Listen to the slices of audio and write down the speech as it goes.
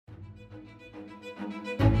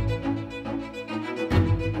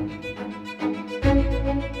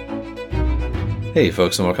Hey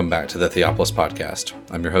folks, and welcome back to the Theopolis Podcast.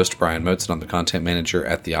 I'm your host, Brian Motes, and I'm the content manager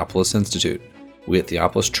at Theopolis Institute. We at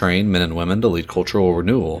Theopolis train men and women to lead cultural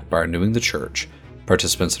renewal by renewing the church.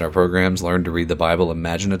 Participants in our programs learn to read the Bible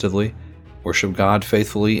imaginatively, worship God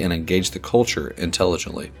faithfully, and engage the culture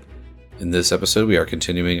intelligently. In this episode, we are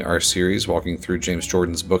continuing our series walking through James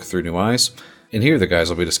Jordan's book Through New Eyes, and here the guys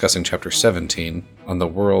will be discussing chapter 17 on the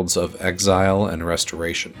worlds of exile and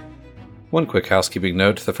restoration. One quick housekeeping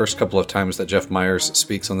note, the first couple of times that Jeff Myers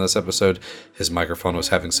speaks on this episode, his microphone was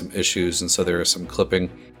having some issues, and so there is some clipping.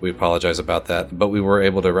 We apologize about that, but we were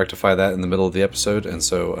able to rectify that in the middle of the episode, and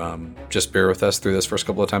so just bear with us through this first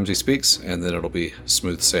couple of times he speaks, and then it'll be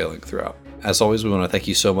smooth sailing throughout. As always, we want to thank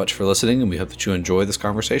you so much for listening, and we hope that you enjoy this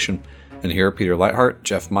conversation. And here are Peter Leithart,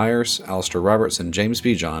 Jeff Myers, Alistair Roberts, and James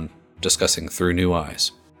Bejon discussing Through New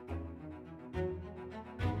Eyes.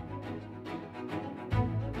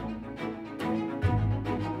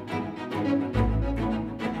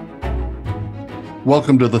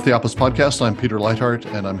 Welcome to the Theopolis Podcast. I'm Peter Leithart,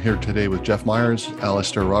 and I'm here today with Jeff Myers,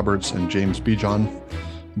 Alistair Roberts, and James Bejon.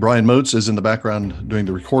 Brian Motes is in the background doing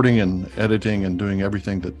the recording and editing and doing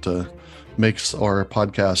everything that makes our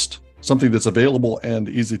podcast something that's available and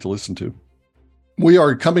easy to listen to. We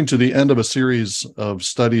are coming to the end of a series of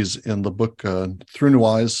studies in the book Through New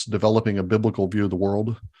Eyes, Developing a Biblical View of the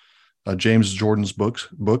World, James Jordan's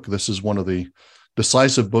book. This is one of the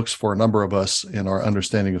decisive books for a number of us in our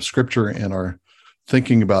understanding of Scripture and our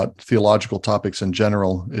thinking about theological topics in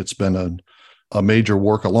general. It's been a major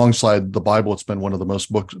work alongside the Bible. It's been one of the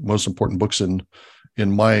most important books in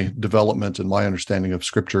my development and my understanding of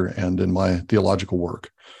Scripture and in my theological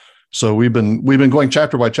work. So we've been going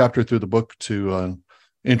chapter by chapter through the book to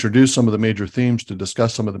introduce some of the major themes, to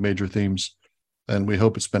discuss some of the major themes, and we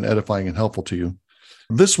hope it's been edifying and helpful to you.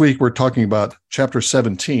 This week we're talking about chapter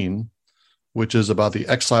 17, which is about the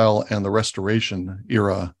exile and the restoration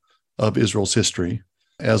era of Israel's history.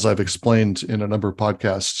 As I've explained in a number of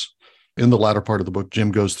podcasts, in the latter part of the book,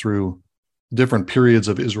 Jim goes through different periods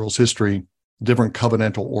of Israel's history, different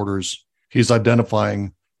covenantal orders. He's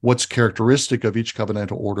identifying what's characteristic of each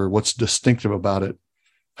covenantal order, what's distinctive about it,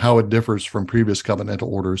 how it differs from previous covenantal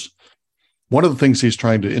orders. One of the things he's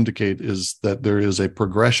trying to indicate is that there is a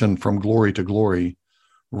progression from glory to glory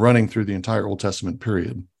running through the entire Old Testament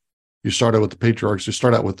period. You start out with the patriarchs, you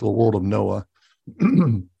start out with the world of Noah.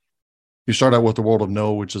 You start out with the world of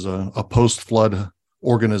Noah, which is a post-flood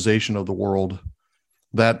organization of the world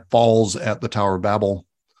that falls at the Tower of Babel.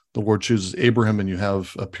 The Lord chooses Abraham, and you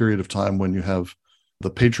have a period of time when you have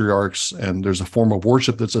the patriarchs, and there's a form of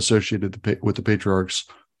worship that's associated with the patriarchs.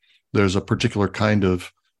 There's a particular kind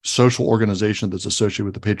of social organization that's associated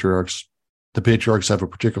with the patriarchs. The patriarchs have a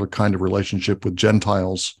particular kind of relationship with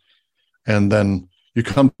Gentiles. And then you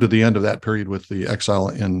come to the end of that period with the exile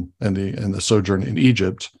and the sojourn in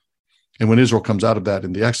Egypt. And when Israel comes out of that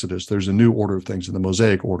in the Exodus, there's a new order of things in the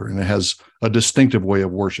Mosaic order, and it has a distinctive way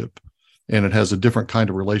of worship, and it has a different kind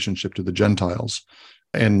of relationship to the Gentiles.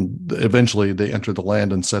 And eventually they enter the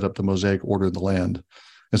land and set up the Mosaic order in the land.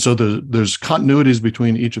 And so there's continuities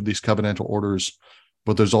between each of these covenantal orders,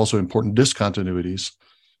 but there's also important discontinuities.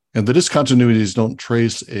 And the discontinuities don't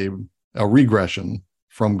trace a regression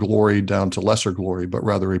from glory down to lesser glory, but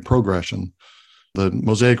rather a progression. The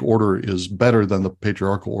Mosaic order is better than the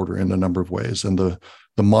patriarchal order in a number of ways, and the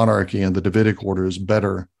monarchy and the Davidic order is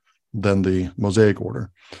better than the Mosaic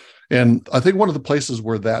order. And I think one of the places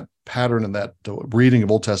where that pattern and that reading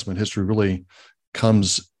of Old Testament history really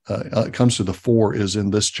comes to the fore is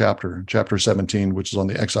in this chapter 17, which is on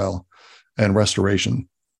the exile and restoration.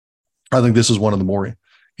 I think this is one of the more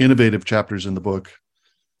innovative chapters in the book.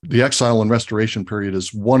 The exile and restoration period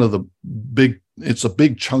is it's a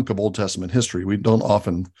big chunk of Old Testament history. We don't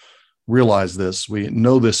often realize this. We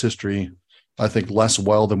know this history, I think, less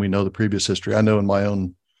well than we know the previous history. I know in my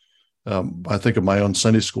own, I think of my own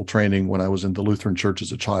Sunday school training when I was in the Lutheran church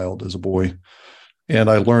as a child, as a boy. And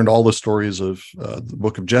I learned all the stories of the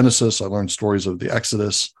book of Genesis. I learned stories of the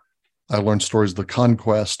Exodus. I learned stories of the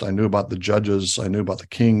conquest. I knew about the judges. I knew about the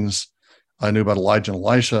kings. I knew about Elijah and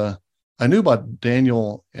Elisha. I knew about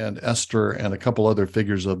Daniel and Esther and a couple other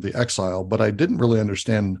figures of the exile, but I didn't really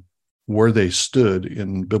understand where they stood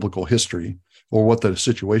in biblical history or what the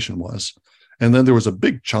situation was. And then there was a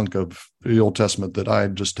big chunk of the Old Testament that I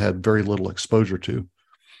just had very little exposure to.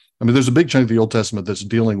 I mean, there's a big chunk of the Old Testament that's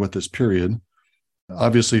dealing with this period.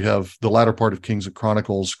 Obviously, you have the latter part of Kings and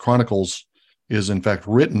Chronicles. Chronicles is, in fact,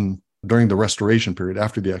 written during the restoration period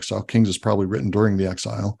after the exile. Kings is probably written during the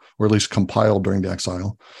exile, or at least compiled during the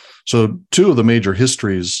exile. So two of the major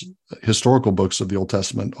historical books of the Old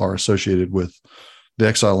Testament are associated with the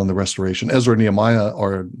exile and the restoration. Ezra and Nehemiah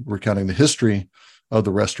are recounting the history of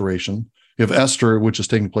the restoration. You have Esther, which is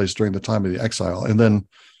taking place during the time of the exile. And then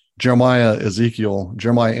Jeremiah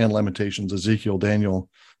and Lamentations, Ezekiel, Daniel,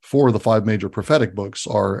 4 of the 5 major prophetic books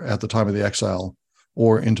are at the time of the exile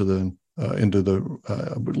or into the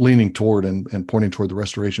leaning toward and pointing toward the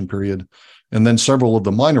restoration period. And then several of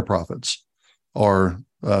the minor prophets are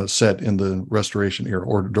set in the restoration era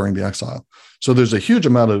or during the exile. So there's a huge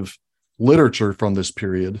amount of literature from this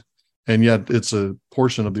period, and yet it's a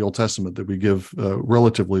portion of the Old Testament that we give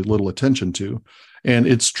relatively little attention to. And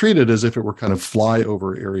it's treated as if it were kind of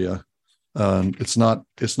flyover area. It's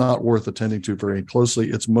not worth attending to very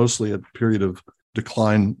closely. It's mostly a period of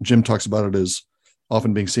decline. Jim talks about it as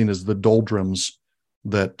often being seen as the doldrums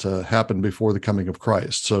that happened before the coming of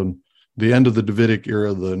Christ. So the end of the Davidic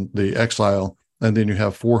era, the exile, and then you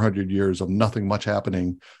have 400 years of nothing much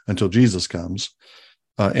happening until Jesus comes.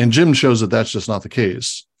 And Jim shows that that's just not the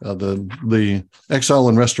case. The exile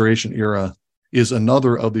and restoration era is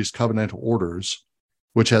another of these covenantal orders,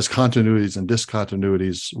 which has continuities and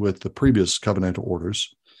discontinuities with the previous covenantal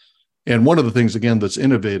orders. And one of the things, again, that's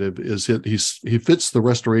innovative is he fits the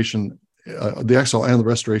restoration, the exile and the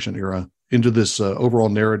restoration era into this overall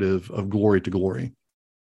narrative of glory to glory.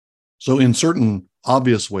 So in certain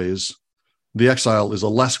obvious ways, the exile is a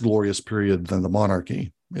less glorious period than the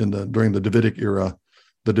monarchy. During the Davidic era,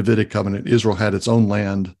 the Davidic covenant, Israel had its own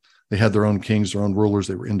land. They had their own kings, their own rulers.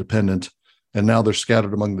 They were independent. And now they're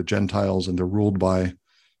scattered among the Gentiles, and they're ruled by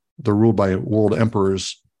world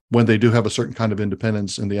emperors. When they do have a certain kind of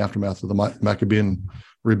independence in the aftermath of the Maccabean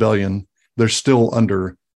rebellion, they're still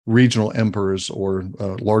under regional emperors or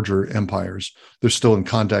larger empires. They're still in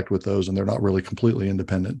contact with those, and they're not really completely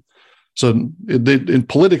independent. So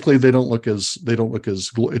politically, it doesn't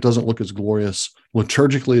look as glorious.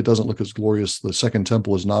 Liturgically, it doesn't look as glorious. The Second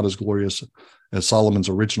Temple is not as glorious as Solomon's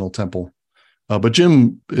original temple. But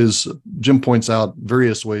Jim points out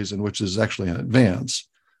various ways in which this is actually an advance.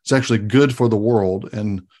 It's actually good for the world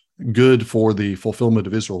and good for the fulfillment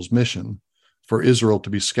of Israel's mission, for Israel to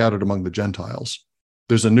be scattered among the Gentiles.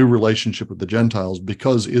 There's a new relationship with the Gentiles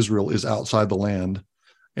because Israel is outside the land,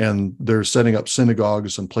 and they're setting up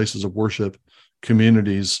synagogues and places of worship,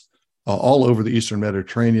 communities all over the Eastern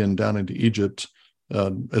Mediterranean, down into Egypt,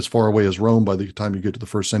 as far away as Rome by the time you get to the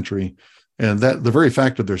 1st century. And that the very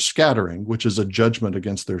fact of their scattering, which is a judgment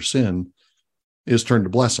against their sin, is turned to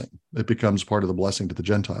blessing. It becomes part of the blessing to the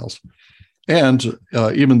Gentiles. And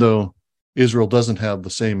even though Israel doesn't have the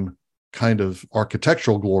same kind of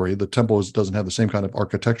architectural glory, the temple doesn't have the same kind of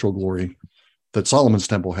architectural glory that Solomon's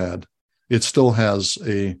temple had, it still has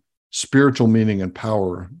a spiritual meaning and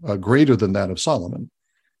power greater than that of Solomon.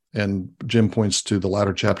 And Jim points to the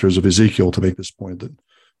latter chapters of Ezekiel to make this point, that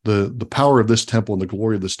the power of this temple and the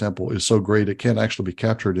glory of this temple is so great it can't actually be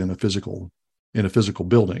captured in a physical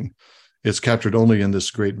building. It's captured only in this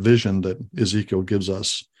great vision that Ezekiel gives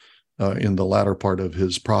us in the latter part of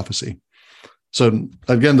his prophecy. So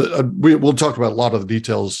again, we'll talk about a lot of the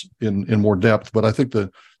details in more depth, but I think the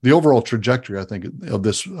overall trajectory, I think, of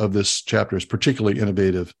this chapter is particularly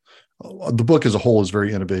innovative. The book as a whole is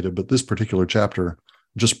very innovative, but this particular chapter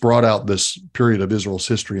just brought out this period of Israel's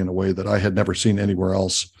history in a way that I had never seen anywhere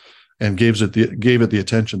else, and gave it the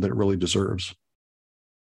attention that it really deserves.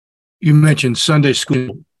 You mentioned Sunday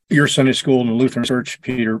school, your Sunday school in the Lutheran Church,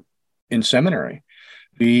 Peter, in seminary.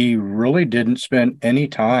 We really didn't spend any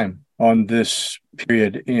time on this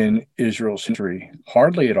period in Israel's history,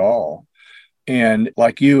 hardly at all. And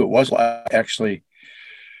like you, it was actually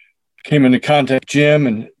came into contact with Jim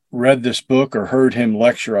and read this book or heard him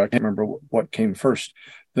lecture. I can't remember what came first,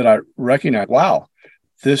 that I recognized, wow,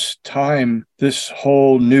 this time, this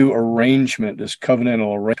whole new arrangement, this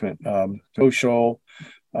covenantal arrangement, social,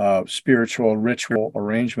 spiritual, ritual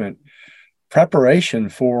arrangement, preparation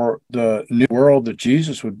for the new world that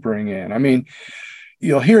Jesus would bring in. I mean,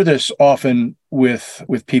 you'll hear this often with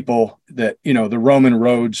people that, the Roman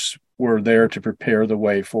roads were there to prepare the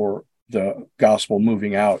way for the gospel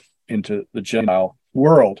moving out into the Gentile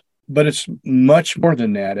world. But it's much more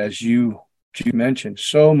than that, as you mentioned,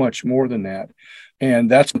 so much more than that. And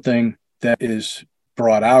that's something that is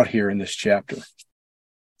brought out here in this chapter.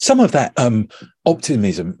 Some of that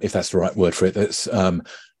optimism, if that's the right word for it, that's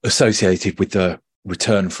associated with the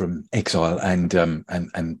return from exile and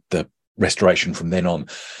the restoration from then on,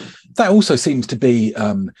 that also seems to be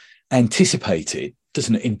anticipated,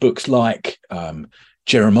 doesn't it, in books like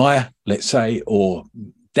Jeremiah, let's say, or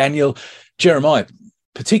Daniel. Jeremiah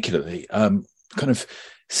particularly kind of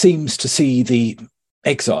seems to see the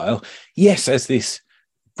exile, yes, as this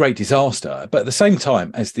great disaster, but at the same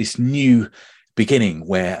time as this new beginning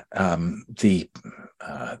where the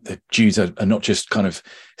the Jews are not just kind of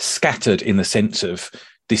scattered in the sense of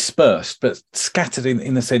dispersed, but scattered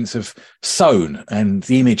in the sense of sown, and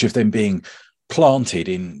the image of them being planted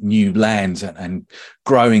in new lands and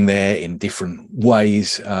growing there in different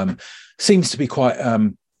ways seems to be quite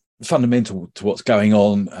fundamental to what's going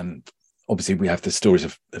on. And obviously we have the stories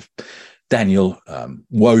of Daniel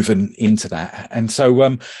woven into that. And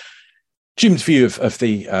so Jim's view of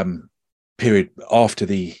the period after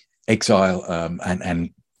the exile and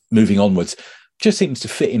moving onwards just seems to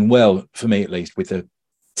fit in well, for me at least, with the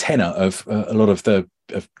tenor of a lot of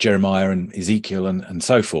Jeremiah and Ezekiel and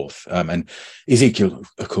so forth. And Ezekiel,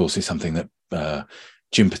 of course, is something that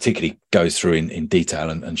Jim particularly goes through in detail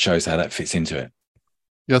and shows how that fits into it.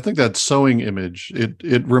 Yeah, I think that sowing image,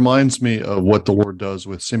 it reminds me of what the Lord does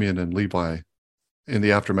with Simeon and Levi in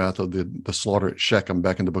the aftermath of the slaughter at Shechem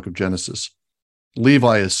back in the book of Genesis.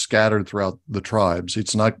 Levi is scattered throughout the tribes.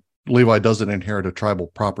 It's not, Levi doesn't inherit a tribal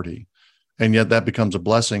property. And yet that becomes a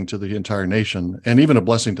blessing to the entire nation, and even a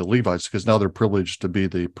blessing to Levites, because now they're privileged to be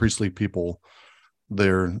the priestly people.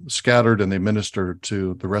 They're scattered and they minister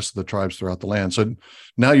to the rest of the tribes throughout the land. So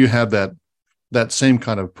now you have that same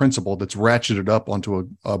kind of principle that's ratcheted up onto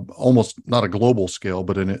a almost not a global scale,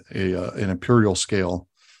 but an imperial scale.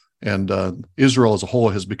 And Israel as a whole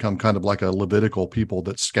has become kind of like a Levitical people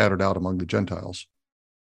that's scattered out among the Gentiles.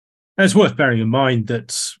 It's worth bearing in mind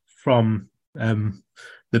that from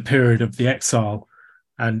the period of the exile,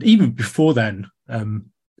 and even before then,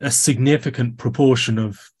 a significant proportion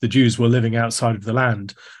of the Jews were living outside of the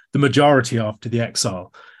land, the majority after the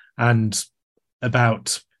exile, and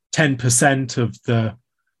about 10% of the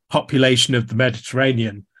population of the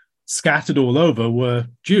Mediterranean scattered all over were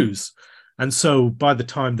Jews. And so by the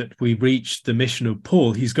time that we reach the mission of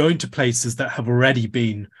Paul, he's going to places that have already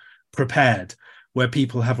been prepared, where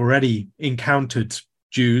people have already encountered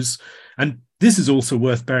Jews. And this is also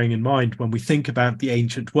worth bearing in mind when we think about the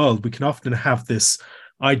ancient world. We can often have this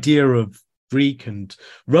idea of Greek and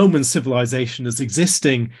Roman civilization as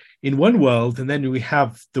existing in one world, and then we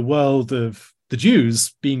have the world of the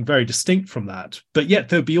Jews being very distinct from that. But yet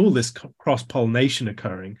there'll be all this cross-pollination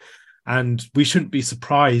occurring. And we shouldn't be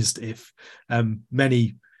surprised if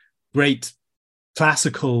many great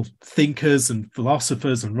classical thinkers and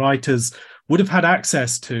philosophers and writers would have had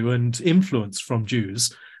access to and influence from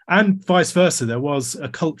Jews. And vice versa, there was a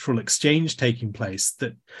cultural exchange taking place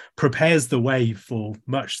that prepares the way for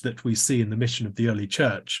much that we see in the mission of the early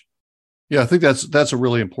church. Yeah, I think that's a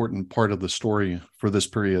really important part of the story for this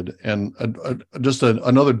period. And just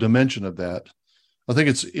another dimension of that, I think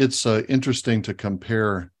it's interesting to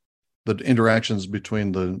compare the interactions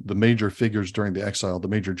between the major figures during the exile, the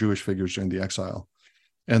major Jewish figures during the exile,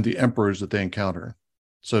 and the emperors that they encounter.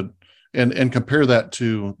 So, and compare that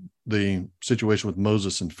to the situation with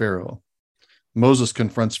Moses and Pharaoh. Moses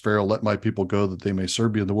confronts Pharaoh, "Let my people go that they may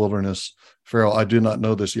serve you in the wilderness." Pharaoh, "I do not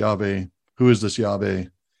know this Yahweh. Who is this Yahweh?"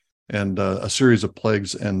 And a series of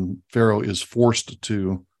plagues, and Pharaoh is forced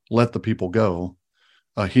to let the people go.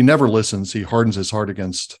 He never listens. He hardens his heart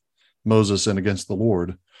against Moses and against the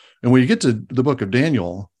Lord. And when you get to the book of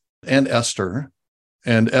Daniel and Esther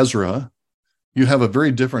and Ezra, you have a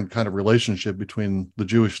very different kind of relationship between the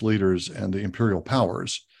Jewish leaders and the imperial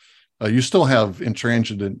powers. You still have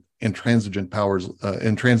intransigent powers,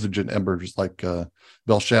 intransigent emperors like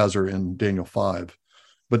Belshazzar in Daniel 5.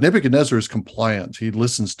 But Nebuchadnezzar is compliant. He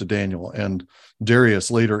listens to Daniel, and Darius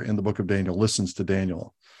later in the book of Daniel listens to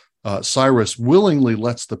Daniel. Cyrus willingly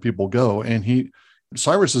lets the people go, and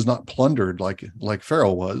Cyrus is not plundered like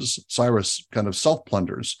Pharaoh was. Cyrus kind of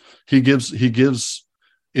self-plunders. He gives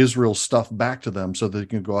Israel's stuff back to them so they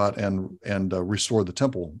can go out and restore the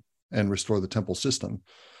temple and restore the temple system.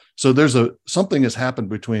 So something has happened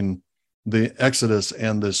between the Exodus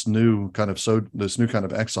and this new kind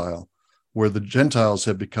of exile, where the Gentiles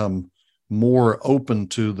have become more open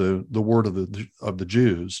to the word of the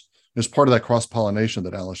Jews. As part of that cross-pollination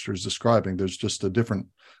that Alistair is describing, there's just a different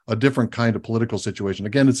kind of political situation.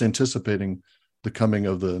 Again, it's anticipating the coming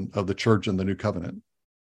of the church and the new covenant.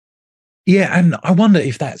 Yeah, and I wonder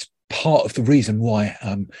if that's part of the reason why,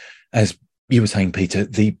 as you were saying, Peter,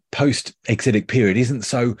 the post-exilic period isn't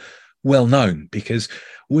so well known, because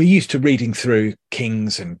we're used to reading through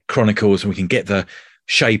Kings and Chronicles, and we can get the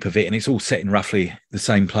shape of it, and it's all set in roughly the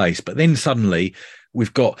same place. But then suddenly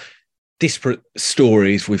we've got disparate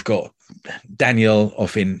stories. We've got Daniel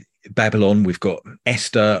off in Babylon, we've got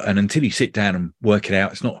Esther, and until you sit down and work it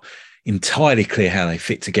out, it's not entirely clear how they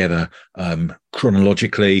fit together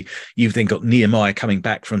chronologically. You've then got Nehemiah coming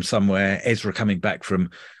back from somewhere, Ezra coming back from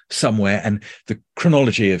somewhere, and the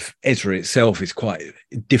chronology of Ezra itself is quite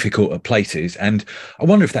difficult at places. And I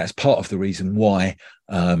wonder if that's part of the reason why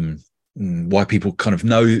people kind of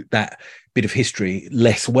know that bit of history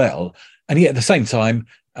less well. And yet at the same time,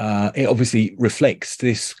 it obviously reflects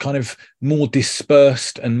this kind of more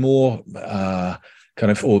dispersed and more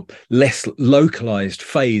or less localized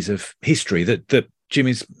phase of history that Jim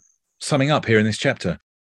is summing up here in this chapter.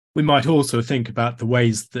 We might also think about the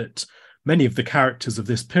ways that many of the characters of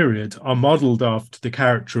this period are modeled after the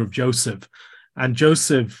character of Joseph. And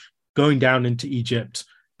Joseph going down into Egypt,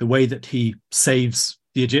 the way that he saves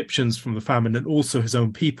the Egyptians from the famine and also his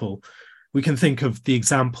own people. We can think of the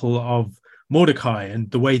example of Mordecai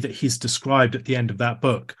and the way that he's described at the end of that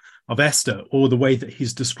book, of Esther, or the way that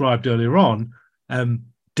he's described earlier on,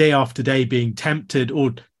 day after day being tempted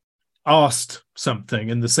or asked something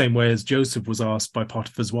in the same way as Joseph was asked by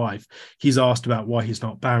Potiphar's wife. He's asked about why he's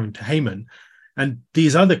not bowing to Haman. And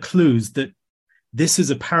these other clues that this is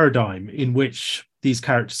a paradigm in which these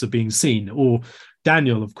characters are being seen. Or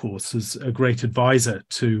Daniel, of course, is a great advisor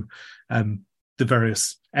to the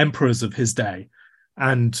various emperors of his day.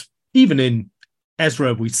 And even in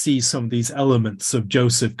Ezra, we see some of these elements of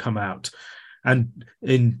Joseph come out, and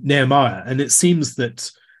in Nehemiah. And it seems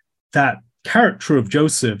that character of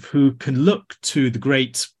Joseph, who can look to the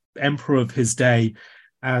great emperor of his day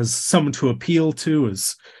as someone to appeal to,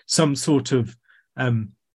 as some sort of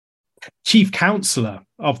chief counselor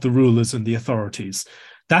of the rulers and the authorities,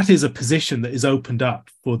 that is a position that is opened up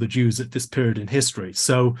for the Jews at this period in history.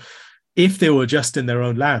 So if they were just in their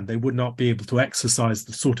own land, they would not be able to exercise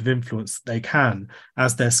the sort of influence that they can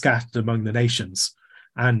as they're scattered among the nations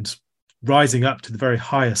and rising up to the very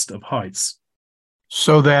highest of heights.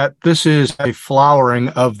 So that this is a flowering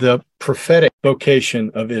of the prophetic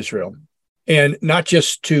vocation of Israel, and not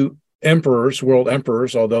just to emperors, world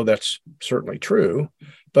emperors, although that's certainly true,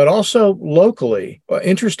 but also locally.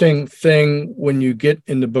 Interesting thing, when you get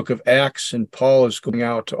in the book of Acts and Paul is going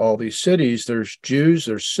out to all these cities, there's Jews,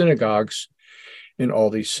 there's synagogues in all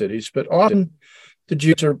these cities, but often the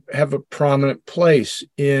Jews have a prominent place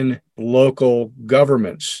in local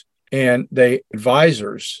governments, and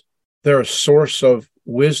advisors. They're a source of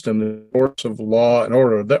wisdom, a source of law and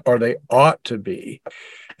order, or they ought to be.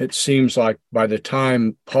 It seems like by the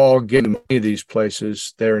time Paul gave them any of these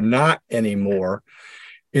places, they're not anymore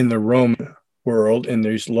in the Roman world, in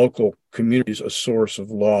these local communities, a source of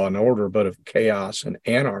law and order, but of chaos and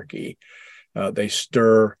anarchy. They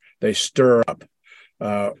stir up,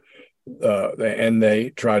 and they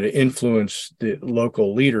try to influence the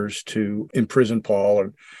local leaders to imprison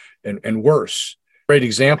Paul and worse. Great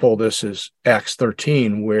example of this is Acts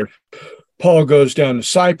 13, where Paul goes down to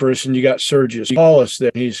Cyprus, and you got Sergius Paulus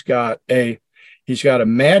there. He's got a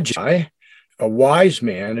magi, a wise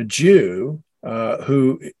man, a Jew,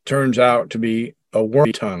 who turns out to be a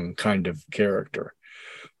wormy tongue kind of character.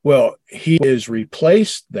 Well, he is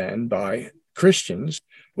replaced then by Christians.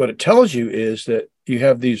 What it tells you is that you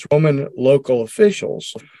have these Roman local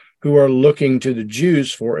officials who are looking to the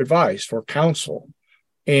Jews for advice, for counsel.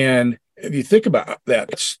 And if you think about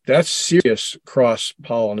that, that's serious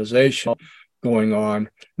cross-pollination going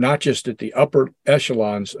on, not just at the upper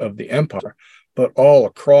echelons of the empire, but all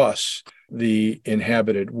across the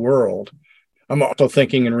inhabited world. I'm also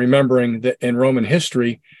thinking and remembering that in Roman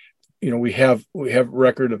history, we have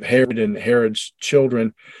record of Herod and Herod's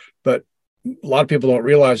children, but a lot of people don't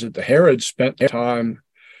realize that the Herods spent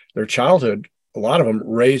their childhood, a lot of them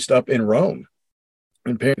raised up in Rome.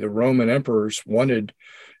 And the Roman emperors wanted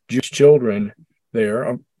Jewish children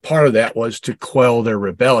there. Part of that was to quell their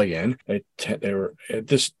rebellion. They were, at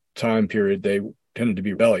this time period, they tended to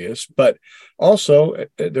be rebellious, but also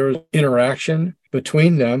there was interaction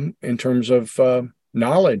between them in terms of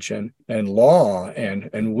knowledge and law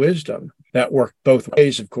and wisdom. That worked both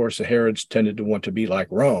ways. Of course, the Herods tended to want to be like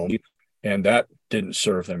Rome, and that didn't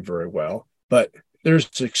serve them very well. But there's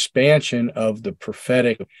this expansion of the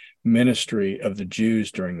prophetic ministry of the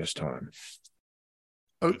Jews during this time.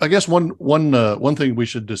 I guess one thing we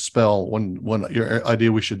should dispel, one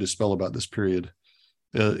idea we should dispel about this period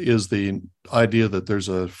is the idea that there's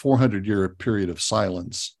a 400-year period of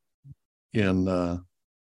silence in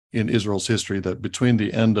Israel's history, that between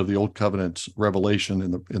the end of the Old Covenant revelation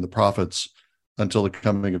in the prophets until the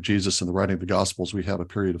coming of Jesus and the writing of the Gospels, we have a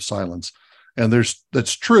period of silence. And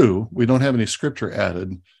that's true. We don't have any scripture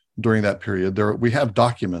added during that period. We have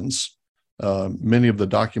documents. Many of the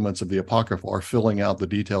documents of the Apocrypha are filling out the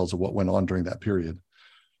details of what went on during that period.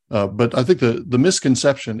 But I think the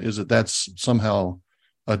misconception is that that's somehow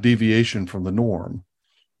a deviation from the norm,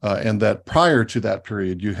 and that prior to that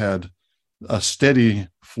period, you had a steady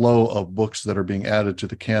flow of books that are being added to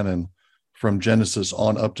the canon from Genesis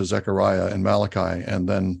on up to Zechariah and Malachi, and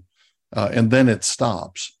then it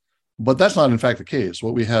stops. But that's not in fact the case.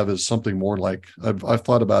 What we have is something more like, I've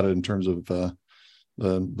thought about it in terms of the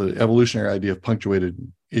evolutionary idea of punctuated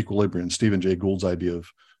equilibrium, Stephen Jay Gould's idea of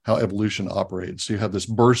how evolution operates. So you have this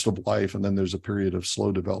burst of life, and then there's a period of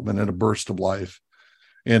slow development and a burst of life.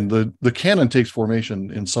 And the canon takes formation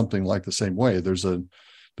in something like the same way. There's a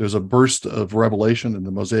burst of revelation in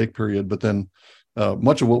the Mosaic period, but then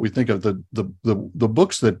much of what we think of the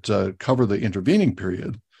books that cover the intervening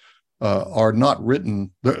period are not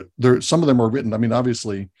written. Some of them are written. I mean,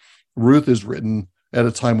 obviously, Ruth is written at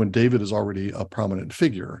a time when David is already a prominent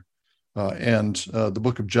figure, and the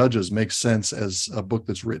book of Judges makes sense as a book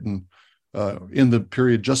that's written in the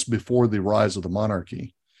period just before the rise of the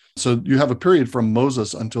monarchy. So you have a period from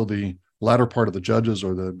Moses until the latter part of the Judges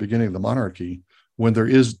or the beginning of the monarchy when there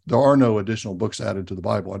are no additional books added to the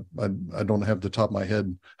Bible. I don't have the top of my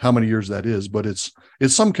head how many years that is, but it's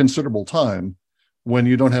some considerable time when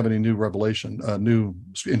you don't have any new revelation, new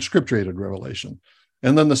inscripturated revelation.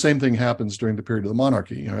 And then the same thing happens during the period of the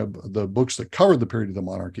monarchy. You have the books that cover the period of the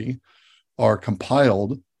monarchy are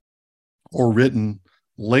compiled or written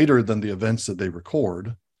later than the events that they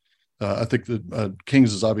record. I think that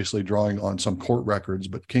Kings is obviously drawing on some court records,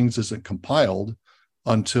 but Kings isn't compiled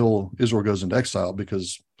until Israel goes into exile,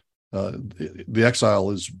 because the exile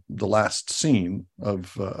is the last scene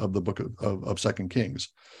of the book of Second Kings.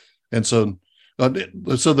 And so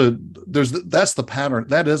that's the pattern.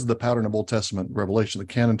 That is the pattern of Old Testament revelation. The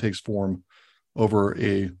canon takes form over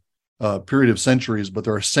a period of centuries, but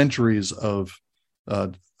there are centuries of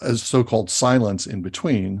as so-called silence in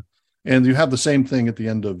between, and you have the same thing at the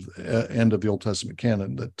end of the Old Testament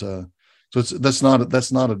canon. That's not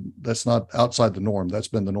outside the norm. That's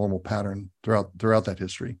been the normal pattern throughout that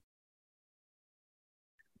history.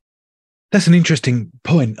 That's an interesting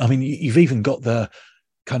point. I mean, you've even got the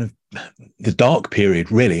kind of the dark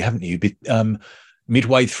period, really, haven't you?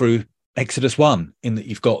 Midway through Exodus 1, in that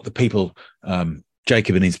you've got the people,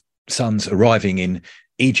 Jacob and his sons, arriving in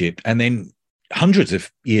Egypt, and then hundreds of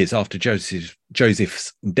years after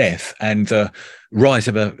Joseph's death and the rise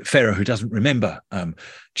of a Pharaoh who doesn't remember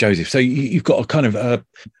Joseph. So you've got a kind of a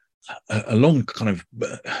long kind of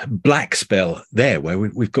black spell there where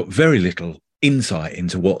we've got very little insight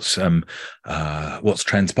into what's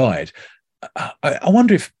transpired. I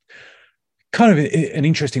wonder if kind of an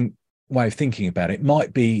interesting way of thinking about it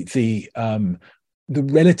might be the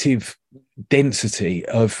relative density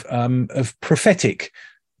of prophetic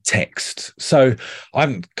text. So I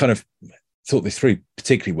haven't kind of thought this through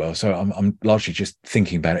particularly well, so I'm largely just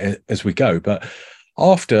thinking about it as we go. But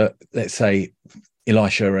after, let's say,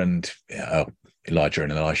 Elijah and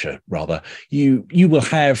Elisha, rather, you will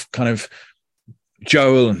have kind of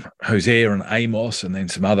Joel and Hosea and Amos, and then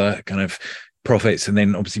some other kind of prophets, and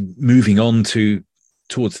then obviously moving on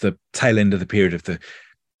towards the tail end of the period of the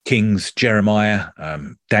Kings, Jeremiah,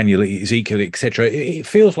 Daniel, Ezekiel, etc. It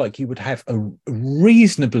feels like you would have a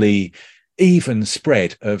reasonably even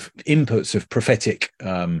spread of inputs of prophetic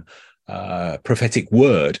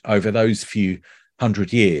word over those few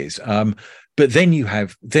hundred years. But then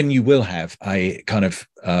you will have a kind of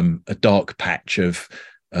a dark patch of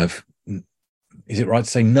is it right to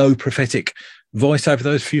say no prophetic voice over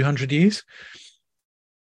those few hundred years?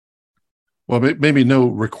 Well, maybe no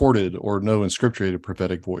recorded or no inscripturated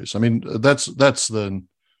prophetic voice. I mean, there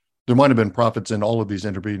might have been prophets in all of these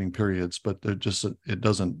intervening periods, but it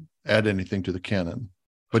doesn't add anything to the canon.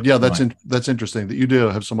 But yeah, that's interesting that you do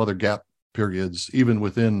have some other gap periods,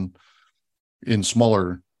 even in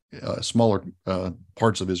smaller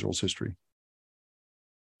parts of Israel's history.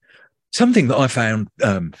 Something that I found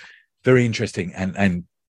very interesting and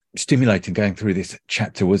stimulating going through this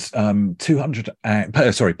chapter was page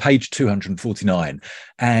 249,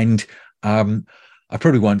 and I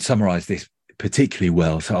probably won't summarize this particularly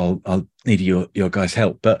well, so I'll need your guys'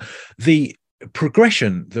 help. But the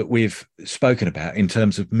progression that we've spoken about in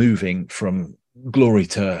terms of moving from glory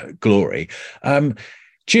to glory,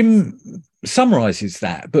 Jim summarizes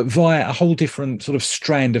that, but via a whole different sort of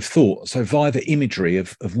strand of thought. So via the imagery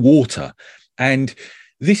of water, and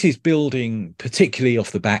this is building particularly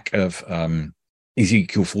off the back of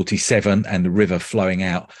Ezekiel 47 and the river flowing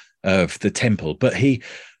out of the temple. But he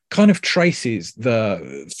kind of traces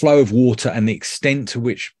the flow of water and the extent to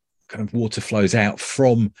which kind of water flows out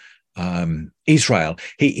from Israel.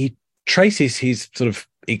 He traces his sort of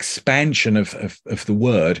expansion of the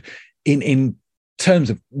word in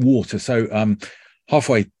terms of water. So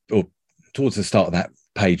halfway or towards the start of that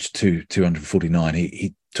page 249,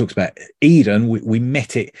 he talks about Eden. We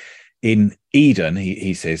met it in Eden,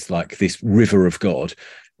 he says, like this river of God,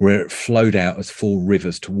 where it flowed out as 4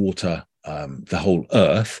 rivers to water the whole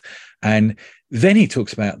earth. And then he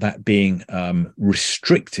talks about that being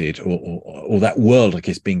restricted, or that world, I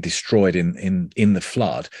guess, being destroyed in the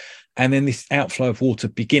flood. And then this outflow of water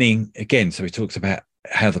beginning again. So he talks about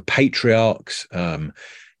how the patriarchs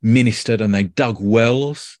ministered, and they dug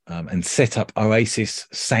wells and set up oasis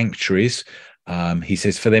sanctuaries. He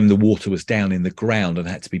says for them, the water was down in the ground and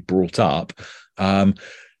had to be brought up.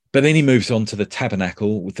 But then he moves on to the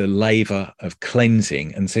tabernacle with the laver of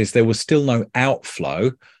cleansing and says there was still no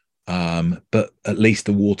outflow, but at least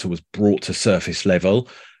the water was brought to surface level.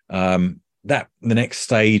 The next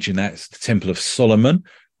stage, and that's the Temple of Solomon,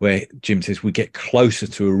 where Jim says we get closer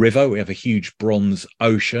to a river. We have a huge bronze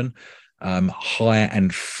ocean, higher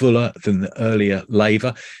and fuller than the earlier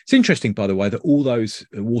laver. It's interesting, by the way, that all those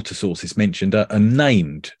water sources mentioned are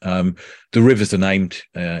named. The rivers are named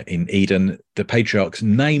in Eden. The patriarchs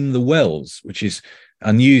name the wells, which is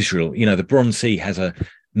unusual. You know, the Bronze Sea has a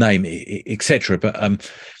name, etc. But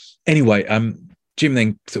anyway, Jim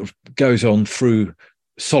then sort of goes on through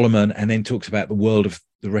Solomon and then talks about the world of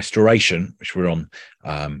the restoration, which we're on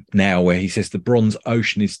now, where he says the bronze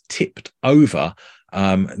ocean is tipped over.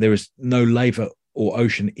 There is no laver or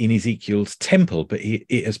ocean in Ezekiel's temple, but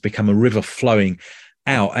it has become a river flowing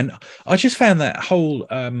out. And I just found that whole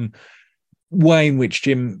way in which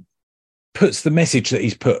Jim puts the message that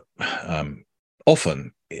he's put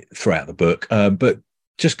often throughout the book, but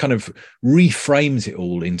just kind of reframes it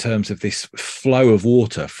all in terms of this flow of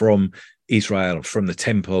water from Israel, from the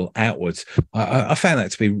temple outwards. I found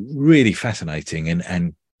that to be really fascinating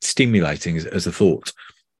and stimulating as a thought.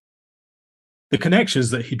 The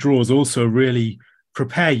connections that he draws also really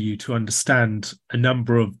prepare you to understand a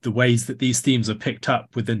number of the ways that these themes are picked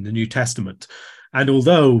up within the New Testament. And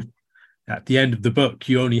although at the end of the book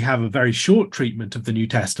you only have a very short treatment of the New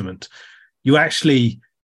Testament, you actually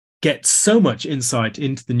get so much insight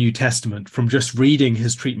into the New Testament from just reading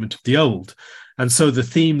his treatment of the Old. And so the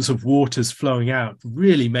themes of waters flowing out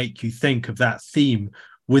really make you think of that theme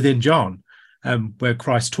within John, where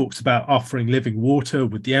Christ talks about offering living water,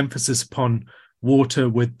 with the emphasis upon water,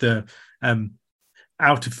 with the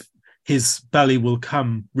out of his belly will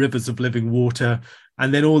come rivers of living water,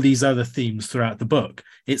 and then all these other themes throughout the book.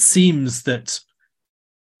 It seems that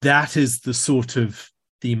that is the sort of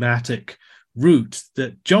thematic route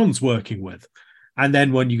that John's working with. And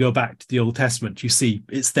then when you go back to the Old Testament, you see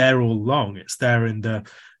it's there all along. It's there in the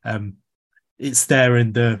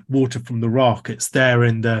water from the rock. It's there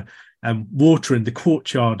in the water in the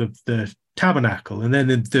courtyard of the tabernacle, and then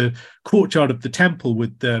in the courtyard of the temple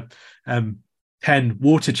with the 10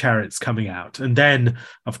 water chariots coming out. And then,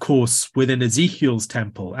 of course, within Ezekiel's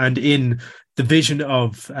temple and in the vision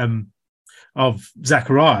of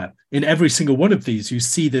Zechariah, in every single one of these, you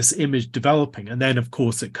see this image developing. And then, of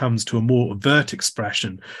course, it comes to a more overt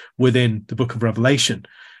expression within the book of Revelation.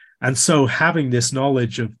 And so having this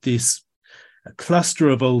knowledge of this cluster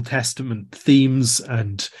of Old Testament themes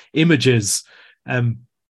and images,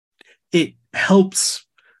 it helps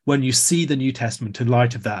when you see the New Testament in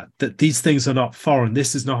light of that these things are not foreign.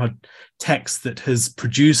 This is not a text that has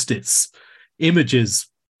produced its images.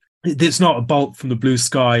 It's not a bolt from the blue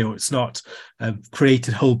sky, or it's not a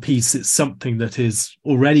created whole piece. It's something that is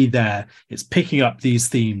already there. It's picking up these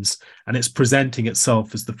themes and it's presenting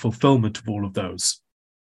itself as the fulfillment of all of those.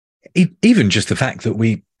 Even just the fact that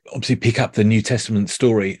we obviously pick up the New Testament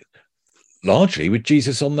story largely with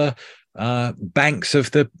Jesus on the banks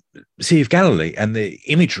of the Sea of Galilee, and the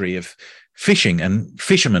imagery of fishing and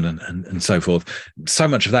fishermen and so forth. So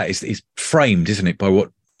much of that is framed, isn't it, by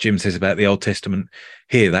what Jim says about the Old Testament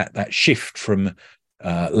here, that shift from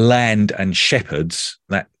land and shepherds,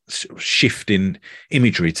 that shift in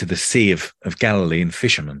imagery to the Sea of Galilee and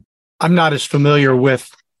fishermen. I'm not as familiar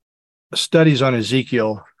with studies on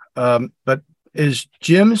Ezekiel, but is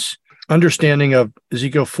Jim's understanding of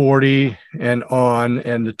Ezekiel 40 and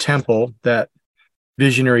the temple, that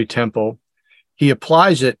visionary temple, he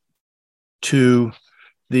applies it to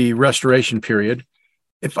the restoration period.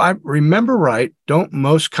 If I remember right, don't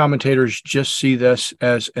most commentators just see this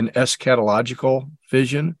as an eschatological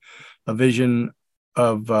vision, a vision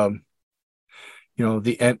of the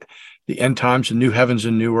end times, the new heavens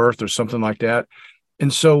and new earth, or something like that?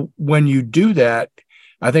 And so when you do that,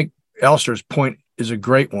 I think Alistair's point is a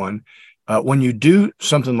great one. When you do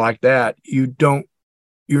something like that, you're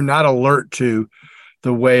not alert to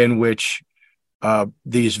the way in which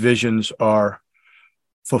these visions are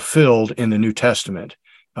fulfilled in the New Testament.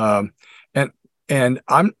 It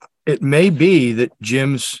may be that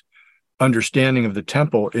Jim's understanding of the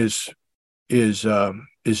temple is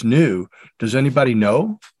is new. Does anybody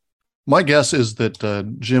know? My guess is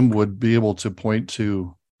that Jim would be able to point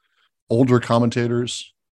to older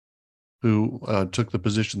commentators who took the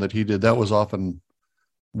position that he did. That was often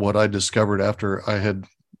what I discovered after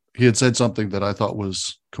he had said something that I thought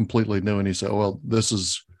was completely new. And he said, oh, well, this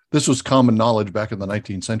was common knowledge back in the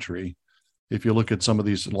 19th century. If you look at some of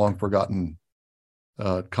these long forgotten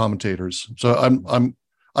commentators. So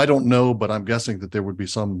I don't know, but I'm guessing that there would be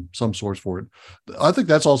some source for it. I think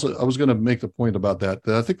that's also, I was going to make the point about that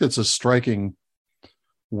I think that's a striking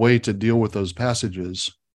way to deal with those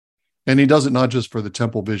passages. And he does it not just for the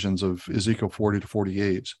temple visions of Ezekiel 40 to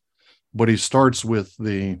 48, but he starts with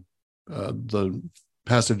the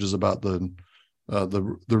passages about the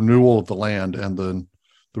renewal of the land and the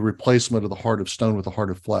replacement of the heart of stone with the heart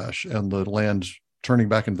of flesh, and the land turning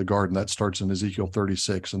back into the garden. That starts in Ezekiel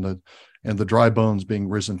 36, and the dry bones being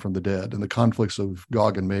risen from the dead, and the conflicts of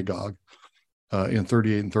Gog and Magog in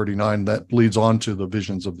 38 and 39. That leads on to the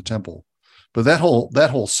visions of the temple. But that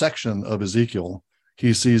whole section of Ezekiel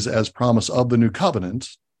he sees as promise of the new covenant,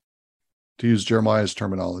 to use Jeremiah's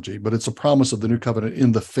terminology, but it's a promise of the new covenant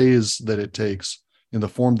in the phase that it takes, in the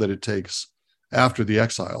form that it takes after the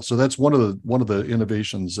exile. So that's one of the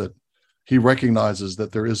innovations, that he recognizes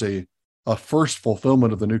that there is a first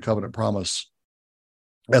fulfillment of the new covenant promise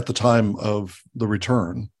at the time of the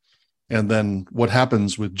return. And then what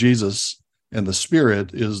happens with Jesus and the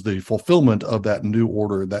Spirit is the fulfillment of that new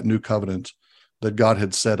order, that new covenant that God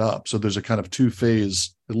had set up. So there's a kind of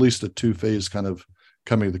at least a two-phase kind of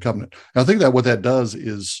coming to the covenant. And I think that what that does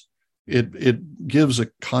is it gives a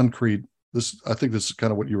concrete, I think this is kind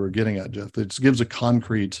of what you were getting at, Jeff. It gives a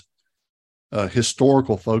concrete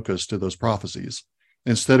historical focus to those prophecies,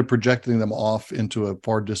 instead of projecting them off into a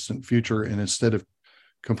far distant future, and instead of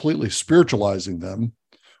completely spiritualizing them,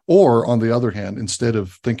 or on the other hand, instead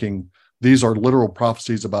of thinking these are literal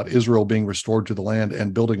prophecies about Israel being restored to the land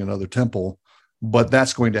and building another temple, but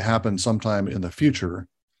that's going to happen sometime in the future.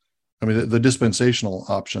 I mean, the dispensational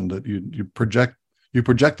option that you project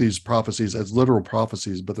these prophecies as literal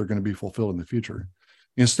prophecies, but they're going to be fulfilled in the future.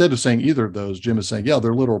 Instead of saying either of those, Jim is saying, yeah,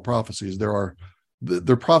 they're literal prophecies. They're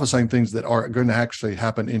prophesying things that are going to actually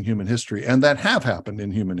happen in human history, and that have happened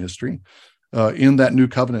in human history. In that new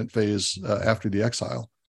covenant phase after the exile,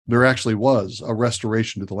 there actually was a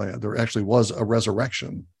restoration to the land. There actually was a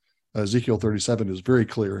resurrection. Ezekiel 37 is very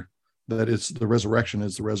clear that the resurrection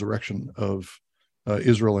is the resurrection of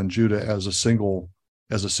Israel and Judah as a single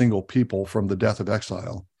people from the death of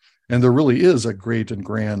exile. And there really is a great and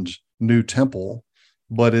grand new temple,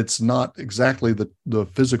 but it's not exactly the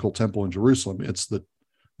physical temple in Jerusalem. It's the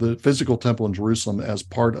physical temple in Jerusalem as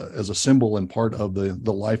a symbol and part of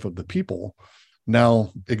the life of the people,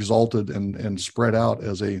 now exalted and spread out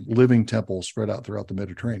as a living temple spread out throughout the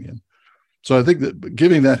Mediterranean. So I think that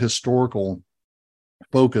giving that historical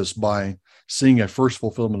focus by seeing a first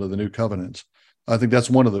fulfillment of the new covenant, I think that's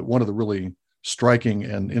one of the really striking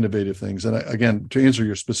and innovative things. And again, to answer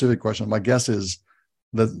your specific question, my guess is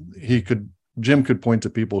that Jim could point to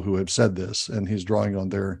people who have said this, and he's drawing on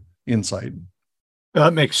their insight.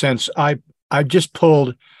 That makes sense. I just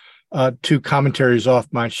pulled two commentaries off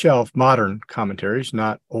my shelf, modern commentaries,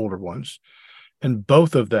 not older ones, and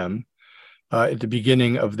both of them, at the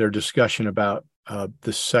beginning of their discussion about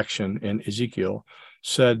this section in Ezekiel,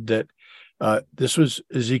 said that this was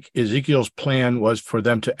Ezekiel's plan was for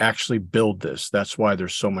them to actually build this. That's why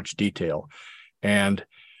there's so much detail. And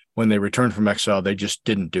when they returned from exile, they just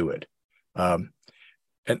didn't do it. And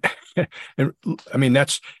I mean,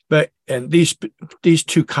 these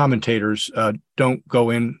two commentators don't go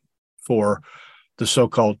in for the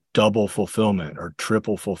so-called double fulfillment or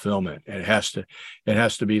triple fulfillment. It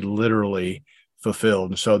has to be literally fulfilled.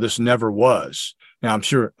 And so this never was. Now, I'm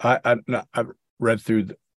sure I've read through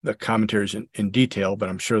the commentaries in detail, but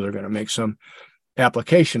I'm sure they're going to make some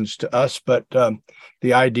applications to us. But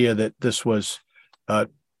the idea that this was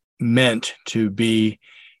meant to be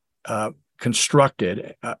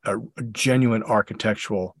constructed, a genuine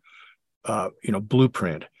architectural,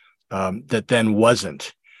 blueprint that then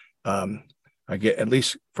wasn't. I get, at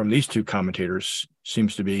least from these two commentators,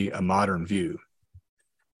 seems to be a modern view.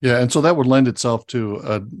 Yeah, and so that would lend itself to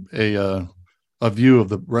a view of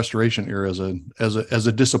the Restoration era as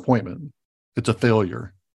a disappointment. It's a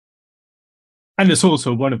failure. And it's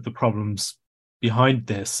also one of the problems behind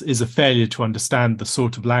this is a failure to understand the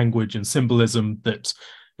sort of language and symbolism that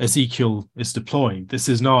Ezekiel is deploying. This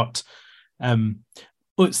is not,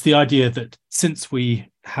 it's the idea that since we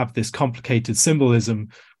have this complicated symbolism,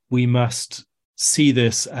 we must see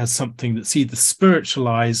this as something that's either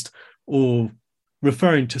spiritualized or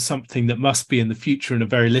referring to something that must be in the future in a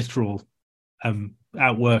very literal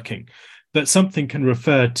outworking, but something can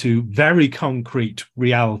refer to very concrete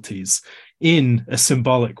realities in a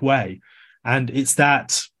symbolic way. And it's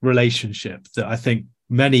that relationship that I think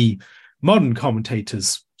many modern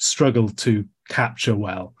commentators struggle to capture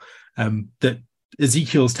well, that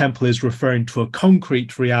Ezekiel's temple is referring to a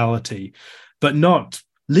concrete reality, but not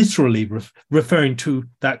literally referring to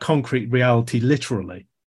that concrete reality literally.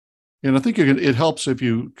 And I think it helps if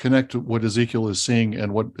you connect what Ezekiel is seeing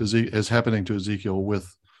and what is happening to Ezekiel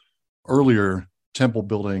with earlier temple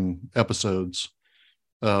building episodes.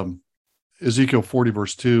 Ezekiel 40,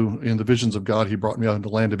 verse 2, in the visions of God, he brought me out into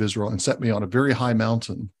the land of Israel and set me on a very high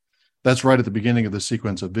mountain. That's right at the beginning of the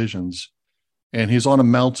sequence of visions. And he's on a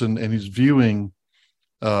mountain and he's viewing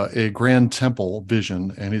a grand temple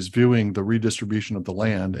vision, and he's viewing the redistribution of the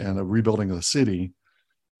land and a rebuilding of the city.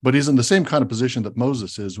 But he's in the same kind of position that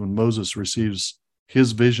Moses is when Moses receives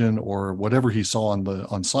his vision or whatever he saw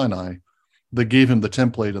on Sinai that gave him the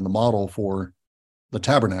template and the model for the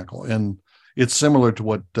tabernacle. And it's similar to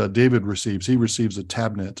what David receives. He receives a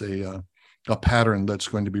tabnet, a pattern that's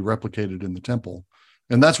going to be replicated in the temple,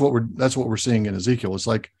 and that's what we're seeing in Ezekiel. It's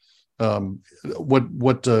like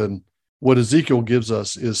what Ezekiel gives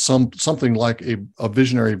us is something like a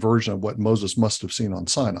visionary version of what Moses must have seen on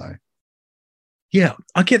Sinai. Yeah,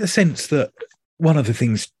 I get the sense that one of the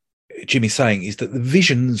things Jimmy's saying is that the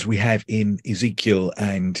visions we have in Ezekiel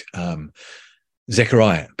and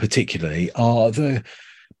Zechariah particularly are the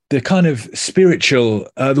kind of spiritual,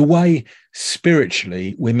 the way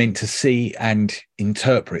spiritually we're meant to see and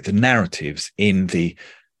interpret the narratives in the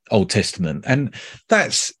Old Testament. And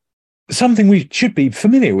that's something we should be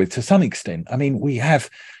familiar with to some extent. I mean, we have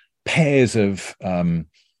pairs of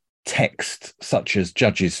text such as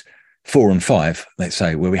Judges 4 and 5, let's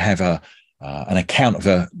say, where we have an account of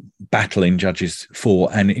a battle in Judges 4,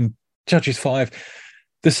 and in Judges 5,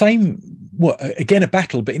 the same, again, a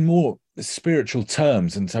battle, but in more spiritual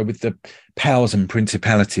terms. And so with the powers and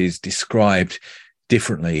principalities described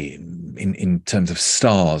differently in terms of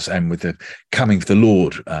stars, and with the coming of the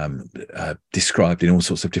Lord described in all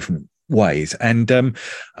sorts of different ways. And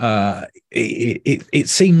it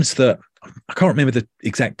seems that, I can't remember the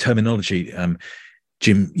exact terminology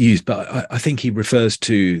Jim used, but I think he refers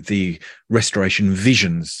to the restoration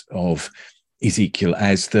visions of Ezekiel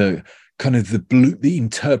as the kind of the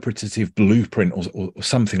interpretative blueprint or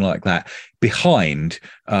something like that behind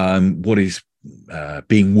what is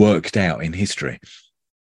being worked out in history.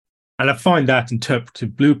 And I find that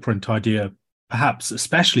interpretive blueprint idea perhaps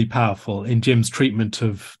especially powerful in Jim's treatment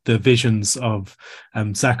of the visions of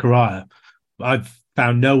Zechariah. I've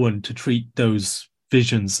found no one to treat those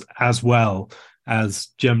visions as well as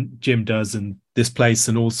Jim does in this place,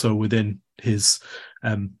 and also within his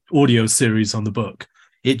audio series on the book.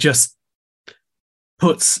 It just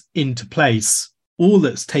puts into place all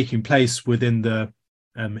that's taking place within the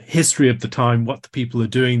history of the time, what the people are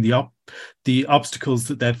doing, the obstacles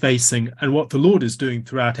that they're facing, and what the Lord is doing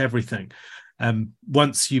throughout everything.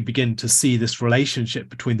 Once you begin to see this relationship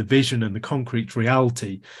between the vision and the concrete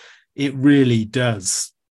reality, it really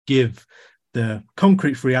does give the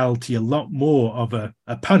concrete reality a lot more of a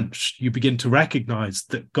punch. You begin to recognize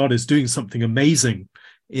that God is doing something amazing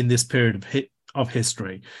in this period of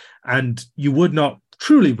history. And you would not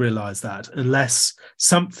truly realize that unless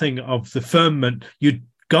something of the firmament, you'd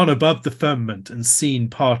gone above the firmament and seen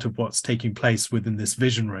part of what's taking place within this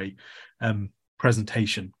visionary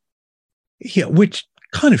presentation. Yeah, which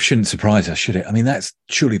kind of shouldn't surprise us, should it? I mean, that's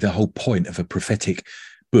surely the whole point of a prophetic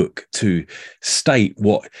book, to state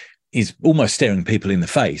what is almost staring people in the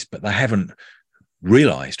face, but they haven't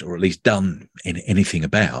realized or at least done anything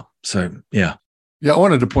about. So, yeah. Yeah, I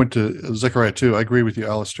wanted to point to Zechariah too. I agree with you,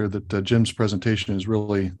 Alistair, that Jim's presentation is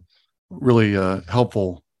really, really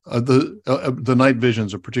helpful. The night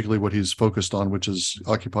visions are particularly what he's focused on, which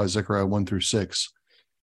occupies Zechariah 1 through 6.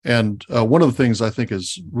 And one of the things I think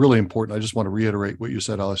is really important, I just want to reiterate what you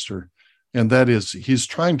said, Alistair, and that is he's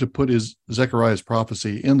trying to put Zechariah's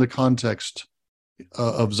prophecy in the context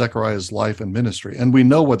of Zechariah's life and ministry. And we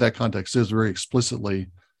know what that context is very explicitly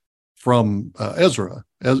from Ezra.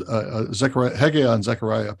 Zechariah, Haggai and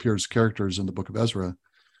Zechariah appear as characters in the book of Ezra.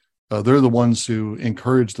 They're the ones who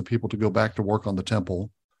encourage the people to go back to work on the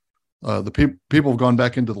temple. The people have gone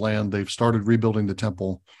back into the land. They've started rebuilding the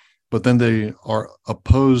temple, but then they are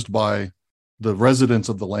opposed by the residents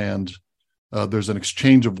of the land. There's an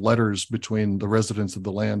exchange of letters between the residents of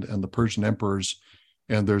the land and the Persian emperors,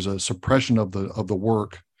 and there's a suppression of the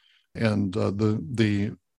work, and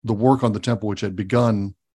the work on the temple, which had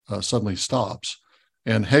begun, suddenly stops.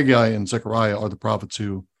 And Haggai and Zechariah are the prophets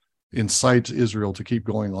who incite Israel to keep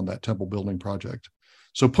going on that temple building project.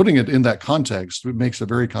 So putting it in that context, it makes it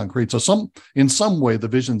very concrete. So in some way, the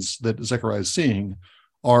visions that Zechariah is seeing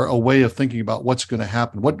are a way of thinking about what's going to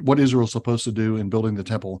happen, what Israel's supposed to do in building the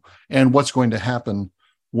temple, and what's going to happen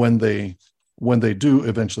when they do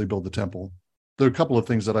eventually build the temple. There are a couple of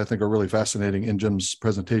things that I think are really fascinating in Jim's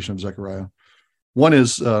presentation of Zechariah. One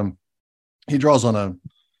is he draws on a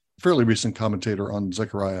fairly recent commentator on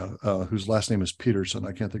Zechariah, whose last name is Peterson.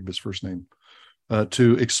 I can't think of his first name,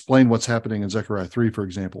 to explain what's happening in Zechariah 3, for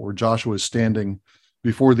example, where Joshua is standing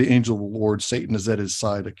before the angel of the Lord. Satan is at his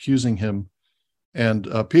side, accusing him. And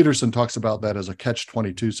Peterson talks about that as a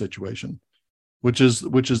catch-22 situation, which is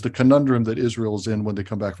the conundrum that Israel is in when they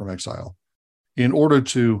come back from exile. In order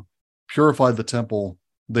to purify the temple,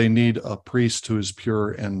 they need a priest who is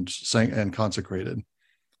pure and consecrated.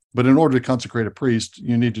 But in order to consecrate a priest,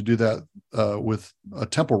 you need to do that with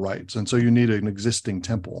temple rites. And so you need an existing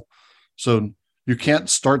temple. So you can't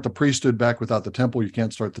start the priesthood back without the temple. You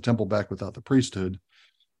can't start the temple back without the priesthood.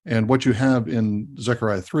 And what you have in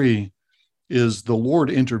Zechariah 3 is the Lord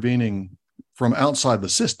intervening from outside the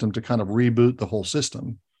system to kind of reboot the whole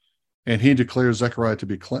system. And he declares Zechariah to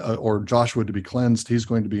be, or Joshua to be cleansed. He's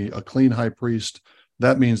going to be a clean high priest.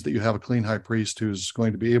 That means that you have a clean high priest who's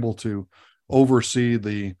going to be able to oversee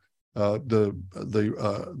the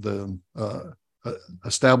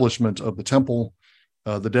establishment of the temple,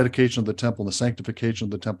 the dedication of the temple, the sanctification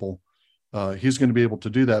of the temple. He's going to be able to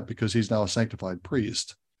do that because he's now a sanctified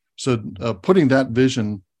priest. So putting that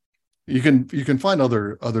vision, you can find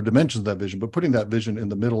other dimensions of that vision, but putting that vision in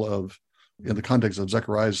the context of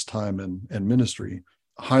Zechariah's time and ministry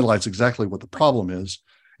highlights exactly what the problem is.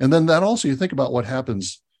 And then that also, you think about what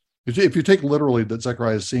happens if you take literally that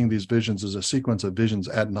Zechariah is seeing these visions as a sequence of visions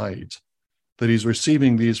at night, that he's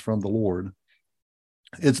receiving these from the Lord.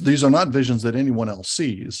 These are not visions that anyone else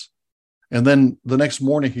sees. And then the next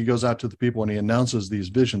morning he goes out to the people and he announces these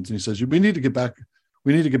visions and he says, we need to get back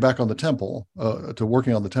on the temple, to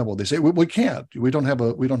working on the temple. They say, we can't. We don't have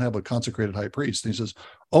a consecrated high priest. And he says,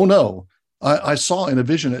 oh no, I saw in a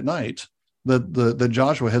vision at night that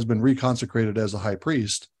Joshua has been reconsecrated as a high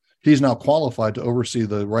priest. He's now qualified to oversee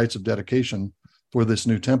the rites of dedication for this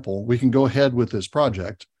new temple. We can go ahead with this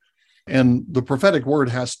project. And the prophetic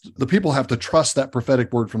word the people have to trust that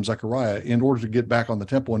prophetic word from Zechariah in order to get back on the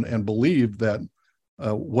temple and believe that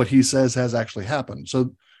what he says has actually happened.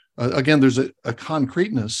 So again, there's a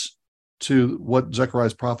concreteness to what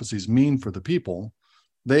Zechariah's prophecies mean for the people.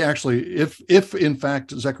 They actually, if in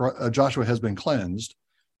fact Joshua has been cleansed,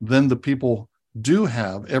 then the people do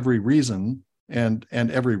have every reason and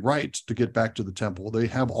every right to get back to the temple. They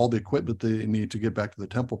have all the equipment they need to get back to the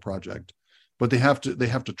temple project, but they have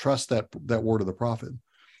to trust that word of the prophet.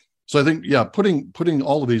 So I think, putting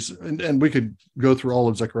all of these, and we could go through all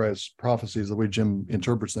of Zechariah's prophecies, the way Jim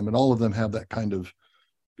interprets them, and all of them have that kind of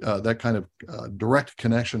direct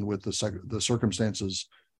connection with the circumstances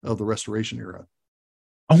of the Restoration era.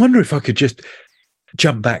 I wonder if I could just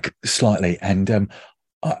jump back slightly, and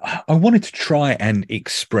I wanted to try and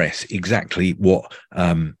express exactly what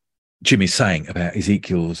Jim is saying about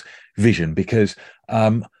Ezekiel's vision, because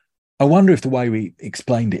I wonder if the way we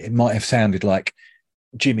explained it might have sounded like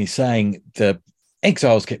Jim is saying the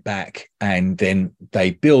exiles get back and then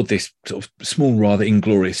they build this sort of small, rather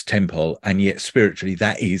inglorious temple, and yet spiritually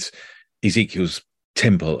that is Ezekiel's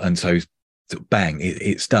temple, and so bang,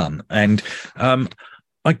 it's done. And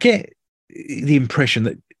I get the impression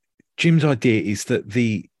that Jim's idea is that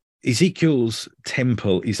the Ezekiel's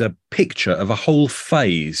temple is a picture of a whole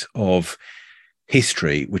phase of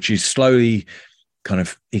history, which is slowly kind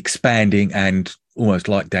of expanding and almost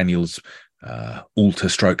like Daniel's altar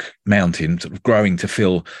stroke mountain, sort of growing to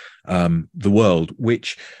fill the world,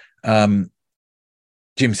 which Jim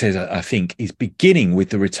says, I think, is beginning with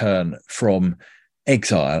the return from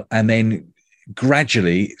exile, and then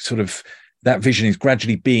gradually sort of that vision is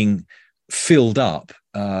gradually being filled up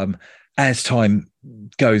as time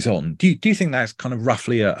goes on. Do you think that's kind of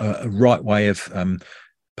roughly a right way of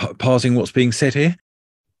parsing what's being said here?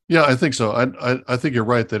 Yeah, I think so. I think you're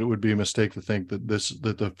right that it would be a mistake to think that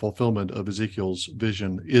the fulfillment of Ezekiel's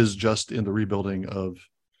vision is just in the rebuilding of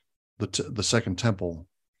the second temple.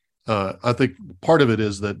 I think part of it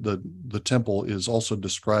is that the temple is also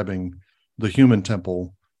describing the human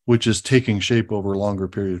temple, which is taking shape over a longer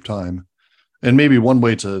period of time. And maybe one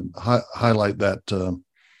way to highlight that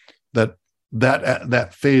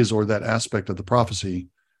phase or that aspect of the prophecy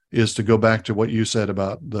is to go back to what you said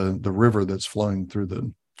about the river that's flowing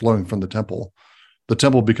from the temple. The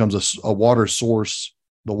temple becomes a water source.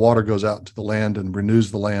 The water goes out to the land and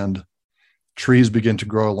renews the land. Trees begin to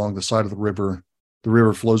grow along the side of the river. The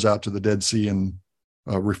river flows out to the Dead Sea and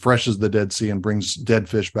refreshes the Dead Sea and brings dead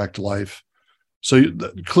fish back to life. So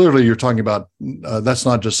clearly you're talking about that's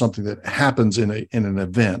not just something that happens in an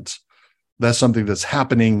event. That's something that's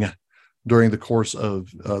happening during the course of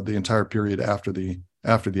the entire period after the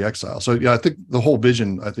exile. So yeah, I think the whole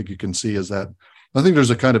vision, I think you can see, is that I think there's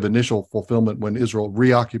a kind of initial fulfillment when Israel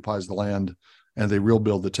reoccupies the land and they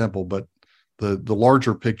rebuild the temple, but the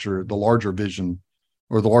larger picture, the larger vision,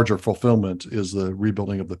 or the larger fulfillment is the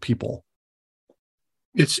rebuilding of the people.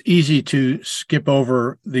 It's easy to skip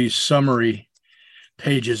over these summary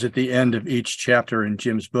pages at the end of each chapter in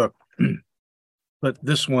Jim's book, but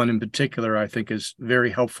this one in particular, I think, is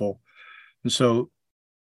very helpful. And so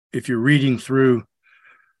if you're reading through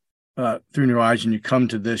your eyes and you come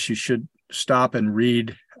to this, you should stop and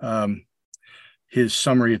read his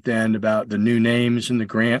summary at the end about the new names and the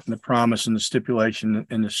grant and the promise and the stipulation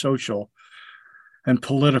and the social and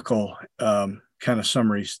political kind of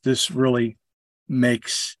summaries. This really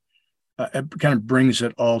makes, kind of brings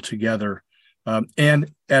it all together.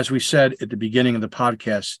 And as we said at the beginning of the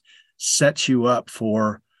podcast, sets you up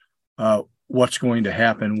for what's going to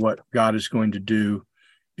happen, what God is going to do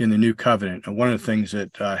in the new covenant. And one of the things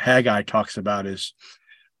that Haggai talks about is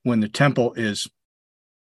when the temple is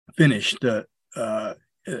finished, that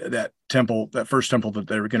first temple that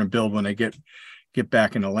they were going to build when they get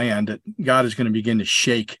back in the land, that God is going to begin to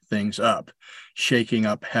shake things up, shaking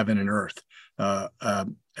up heaven and earth, a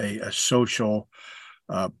social,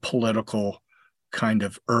 political kind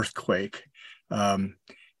of earthquake.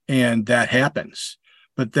 And that happens.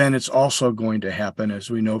 But then it's also going to happen, as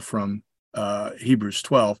we know from Hebrews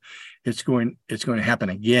 12, it's going to happen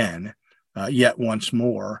again, yet once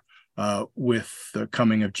more, with the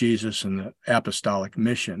coming of Jesus and the apostolic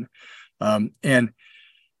mission. And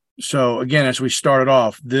so again, as we started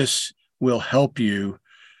off, this will help you,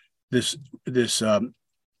 this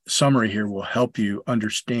summary here will help you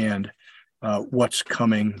understand what's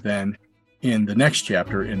coming then in the next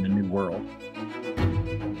chapter in the new world.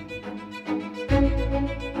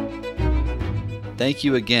 Thank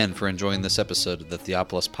you again for enjoying this episode of the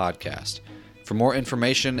Theopolis Podcast. For more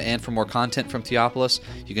information and for more content from Theopolis,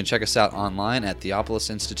 you can check us out online at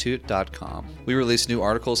theopolisinstitute.com. We release new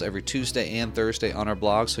articles every Tuesday and Thursday on our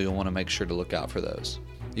blog, so you'll want to make sure to look out for those.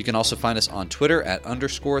 You can also find us on Twitter at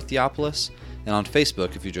 _Theopolis and on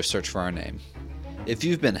Facebook if you just search for our name. If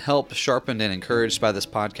you've been helped, sharpened, and encouraged by this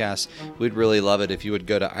podcast, we'd really love it if you would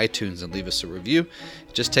go to iTunes and leave us a review.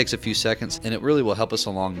 It just takes a few seconds, and it really will help us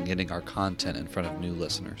along in getting our content in front of new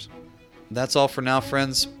listeners. That's all for now,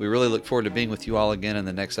 friends. We really look forward to being with you all again in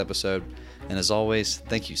the next episode. And as always,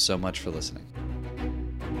 thank you so much for listening.